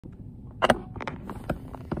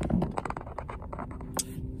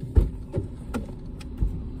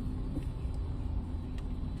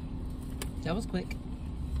That was quick.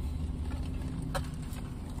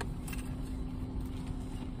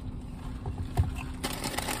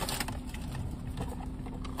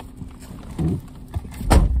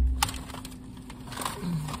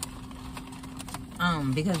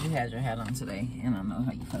 Because you had your hat on today, and I know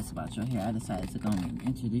how you fuss about your hair, I decided to go and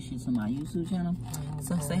introduce you to my YouTube channel.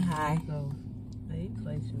 So say hi.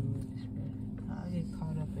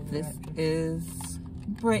 This is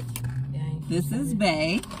Brick. This is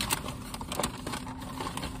Bay.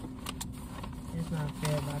 It's not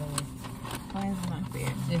fair, by the way. Why is it not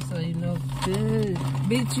fair? Just so you know, good.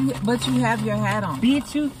 Bitch, but you have your hat on.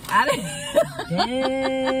 Bitch, you. I didn't. Damn.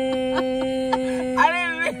 I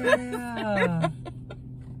didn't mean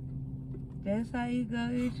That's how you go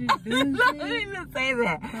introduce I didn't say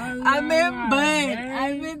that. I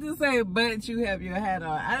meant to say, but you have your hat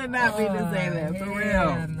on. I did not mean to say that, for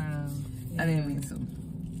real. No. I didn't mean to.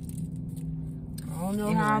 I don't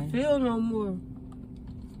know how I feel no more.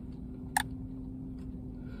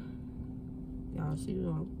 Y'all see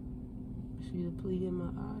the pleat in my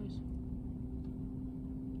eyes?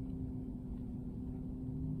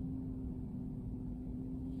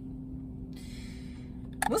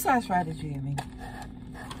 What size fry did you give me?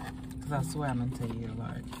 Because I swear I'm going to tell you you're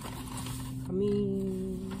large. I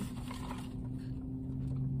mean...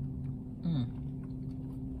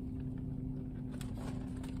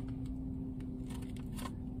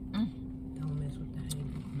 Don't mess with the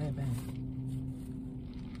handle. Baby.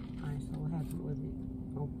 Alright, so what happened with it?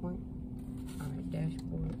 On point? Alright,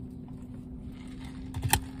 dashboard.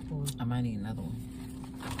 I might need another one.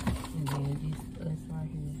 And then these us right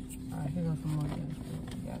here. Alright, here goes some more dashboard.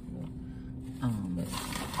 But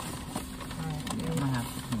alright, I'm going to have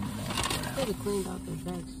to clean the dashboard I out. could have cleaned out the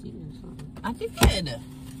back seat or something. I did.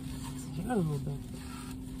 It's terrible back there.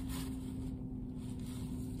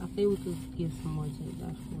 I think we could get some more to the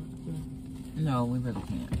dashboard. Yeah. No, we really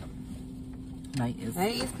can't. Like, it's...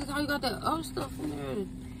 Hey, it's because you got that other stuff in there.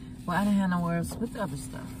 Well, I didn't have nowhere else to put the other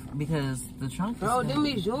stuff. Because the trunk is... Bro, them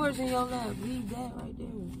is yours in your lap. Leave that right there.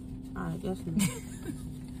 Alright, that's enough.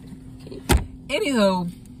 Anywho,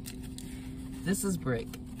 this is Brick.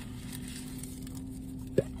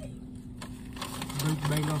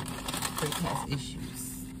 Brick has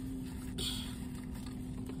issues.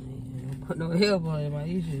 I ain't put no elbow in my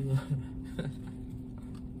issues.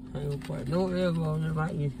 I ain't gonna put no elbow in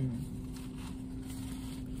my issues.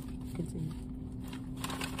 Continue.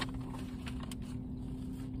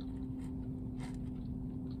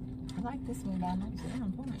 I like this one, but I'm not saying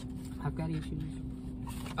on point. I've got issues.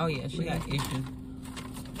 Oh yeah, she got issues.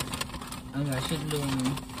 I got shit to do with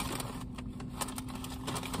me.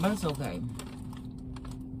 But it's okay.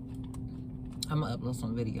 I'm gonna upload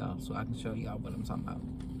some video so I can show y'all what I'm talking about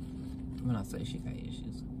when I say she got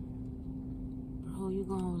issues. Bro, you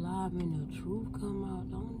gonna live and the truth come out,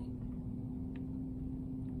 don't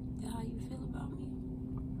it? That's how you feel about me?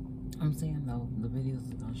 I'm saying though, the videos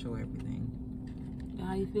is gonna show everything. That's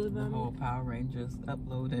how you feel The about whole me? Power Rangers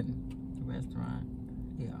uploading the restaurant.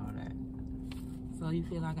 Yeah, all that. So you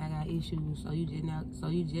feel like I got issues, so you just not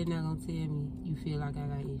gonna tell me you feel like I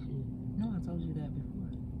got issues. No, I told you that before.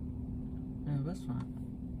 In the restaurant.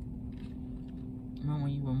 Remember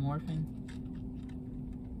when you were morphing?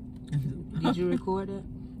 Did you record that?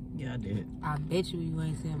 Yeah, I did. I bet you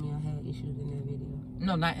ain't tell me I had issues in that video.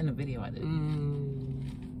 No, not in the video, I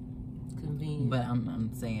didn't. Convenient. But I'm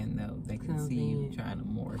saying though, they can see you trying to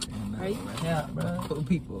morph in the restaurant. Yeah, bro. For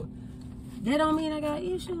people. That don't mean I got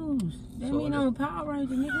issues. That So mean I'm a Power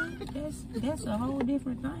Ranger, nigga. That's a whole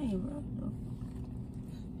different thing, bro.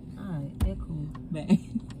 Alright, that cool.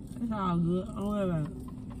 It's all good. Don't worry about it.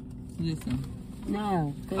 Listen.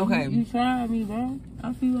 No. Okay. You tried me, bro.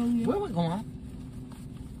 I feel like you. Where we going?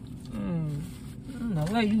 I don't know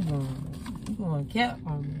where you going. You going cap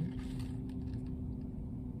on me.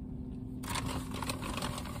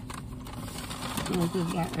 You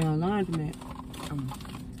just got laundromat.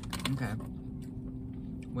 Okay.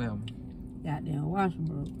 Well. Goddamn washer,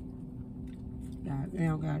 bro.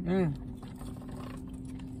 Goddamn.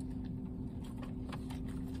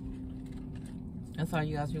 That's all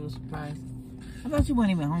you guys were surprised. I thought you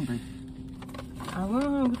weren't even hungry. I was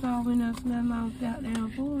hungry because I went there smelling my goddamn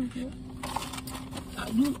food.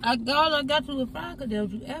 I got you with fire because that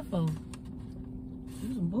was you F.O.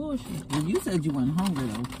 You some bullshit. Well, you said you weren't hungry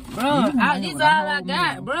though. Bro, this all I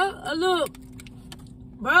got, bro. A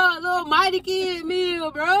little mighty kid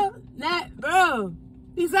meal, bro. Bro.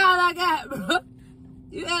 This all I got, bro.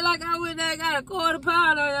 You act like I went there and got a quarter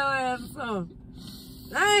pound on your ass or something.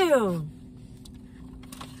 Damn.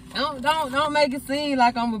 Don't make it seem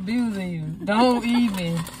like I'm abusing you. Don't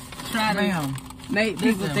even try to make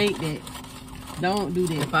people think that. Don't do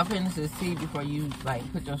that. If I finish this tea before you like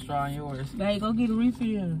put your straw in yours. Babe, go get a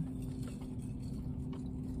refill.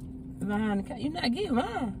 Behind the counter. You not getting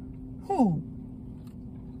mine. Who?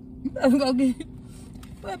 You better go get it.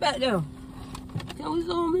 Put it back there. Can we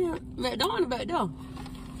zoom in? McDonald's back there.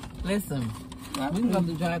 Listen, we can go to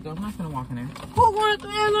the drive-thru. I'm not gonna walk in there. Who going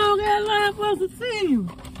through that long ass line for us to see you?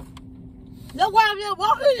 That's why I'm just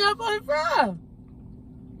walking here for the fry.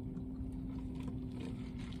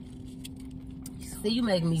 See, you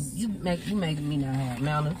making me not have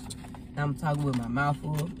manners. I'm talking with my mouth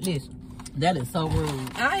full. Listen, That is so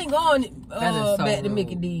rude. I ain't going so back to rude.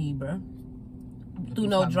 Mickey D, bro. Through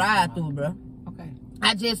no drive-through, bro. Okay.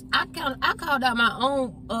 I called out my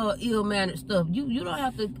own ill-mannered stuff. You don't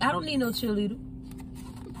have to. I don't need no cheerleader.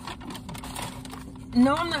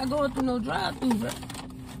 No, I'm not going through no drive-through, bro.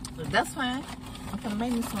 That's fine. I'm gonna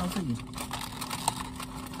make me some to you.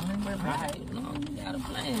 Don't even worry about it. Right, no, you got a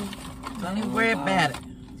plan. Don't even worry about it.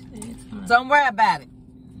 It's fine. Don't worry about it.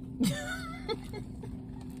 I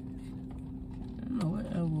don't know what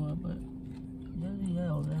that was, but that's the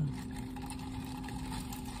hell, man.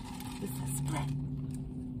 It's a split.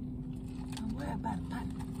 Don't worry about it, Pop.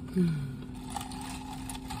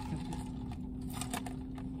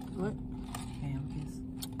 What? Ham kiss.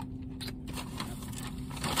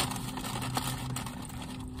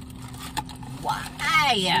 Why?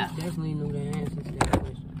 Definitely knew the answer to that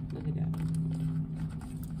question. Look at that.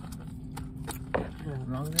 As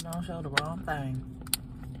long as it don't show the wrong thing.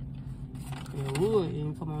 It would. It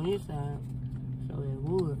didn't come on this side. So it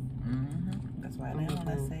would. Mm-hmm. That's why that's what I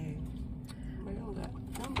said.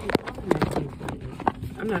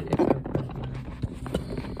 I'm not that type of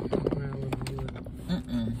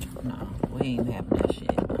No, we ain't having that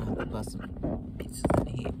shit. I'm gonna bust some bitches in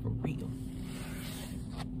the head for real.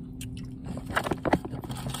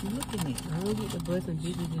 What you looking at? I don't get the busting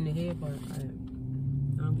bitches in the head part. I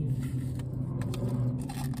don't get it.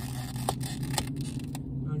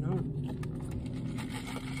 I don't.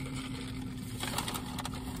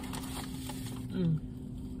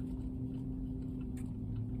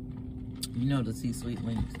 You know the tea sweet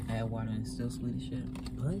when you add water and it's still sweet as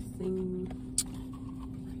shit. Busting.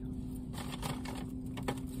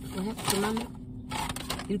 What happened to my neck?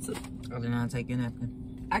 You took. I did not take your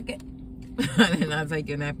napkin. I get. I did not take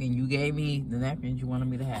your napkin. You gave me the napkins you wanted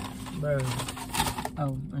me to have. Bro.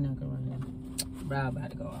 Oh, I'm not going right now. Bro, I'm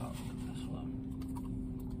about to go out.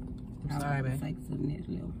 I'm sorry, babe. Take it to the next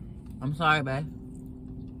level. I'm sorry, babe.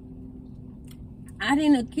 I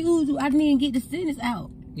didn't accuse you. I didn't even get the sentence out.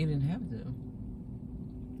 You didn't have to.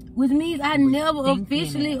 Which means I You were never thinking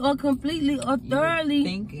officially it. or completely or You were thoroughly.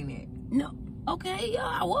 thinking it. No. Okay, yeah,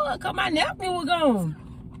 I was. Because my napkin was gone.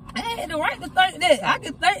 I had the right to think that. I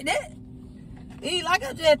could think that. It's like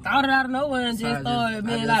I just thought it out of nowhere and just started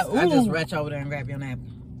being like, ooh. I just reach over there and grab your napkin.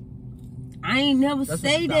 I ain't never That's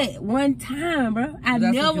say what you that one time, bro. I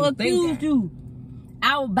That's what never you accused thinking. you.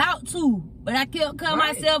 I was about to, but I kept cutting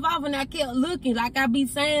Right. myself off and I kept looking. Like I be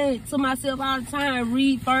saying to myself all the time,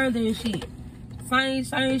 read further and shit. Same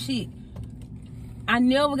shit. I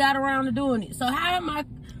never got around to doing it. So how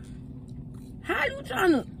you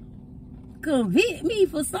trying to convict me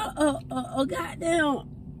for some a goddamn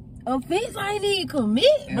offense I ain't even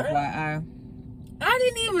commit, bro? FYI. I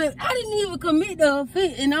didn't even commit the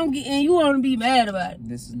offense, and you want to be mad about it.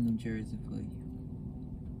 This is New Jersey for you.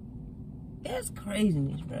 That's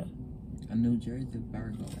craziness, bro. A New Jersey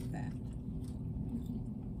Virgo at that.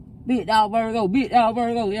 Big dog Virgo.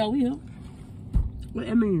 Yeah, we here. What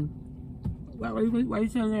that mean? Why you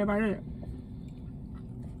telling everybody that?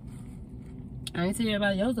 I ain't telling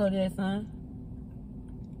everybody your zodiac sign.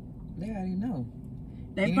 They already know.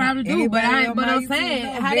 They probably do, but I'm saying,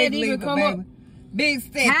 how that even come up? Big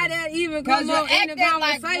step. How that even come up in the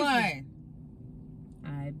conversation? like one.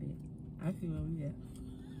 I bet. I feel where we at.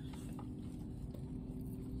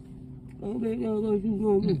 Oh, big girl, what you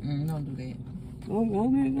gonna do? Don't do that. Oh,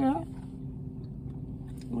 big girl.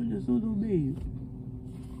 What you so do big?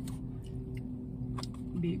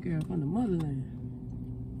 Big girl from the motherland.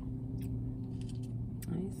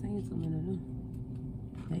 I ain't saying so many of them.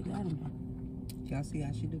 They got them. Y'all see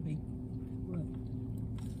how she do me? What?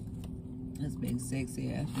 This big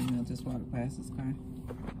sexy ass female just walked past this car.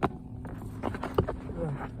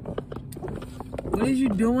 What is you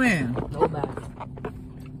doing? Nobody.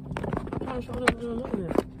 I'm trying to show them what I'm looking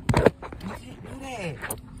at.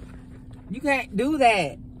 You can't do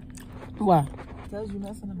that. Why? Because you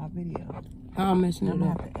messing up my video. I'm messing You it don't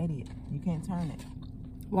up. have to edit. You can't turn it.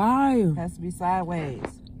 Why? It has to be sideways.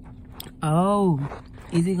 Oh.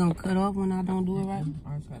 Is it gonna cut off when I don't do it right?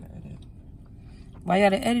 Or try to edit. Why you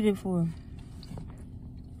gotta edit it for?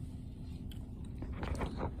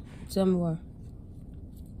 Tell me why.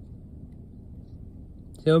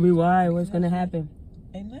 Tell me why. What's gonna happen?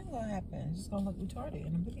 Ain't nothing gonna happen. It's just gonna look retarded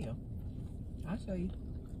in the video. I'll show you.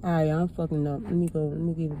 Alright, I'm fucking up. Let me go. Let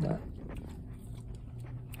me give it back.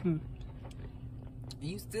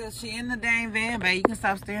 You still, she in the dang van, babe. You can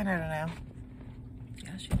stop staring at her now.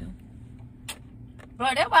 Yeah, she do. Bro,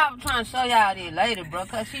 that's why I'm trying to show y'all this later, bro.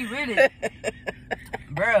 Cause she really,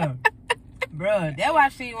 bro, that's why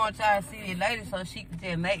she want y'all to see it later so she can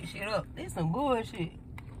just make shit up. This some bullshit.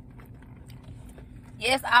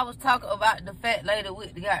 Yes, I was talking about the fat lady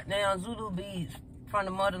with the goddamn Zulu beads from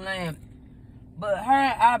the motherland. But her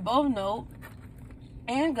and I both know,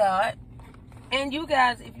 and God, and you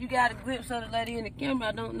guys, if you got a glimpse of the lady in the camera,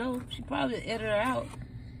 I don't know. She probably edited her out.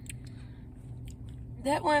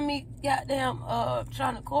 That wasn't me goddamn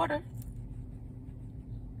trying to court her.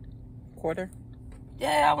 Quarter?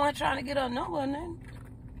 Yeah, I wasn't trying to get her number or nothing.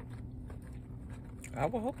 I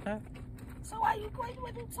would hope not. So why you talking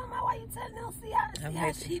about? Why you telling them see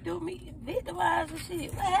how she do me victimized and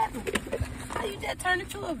shit? What happened? How you just turn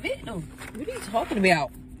into a victim? What are you talking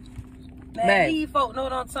about? Man, Babe. these folk know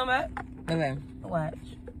what I'm talking about. Baby. Watch.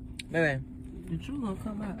 Baby. The truth gonna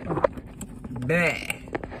come out. Babe.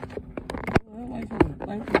 Wait for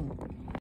it.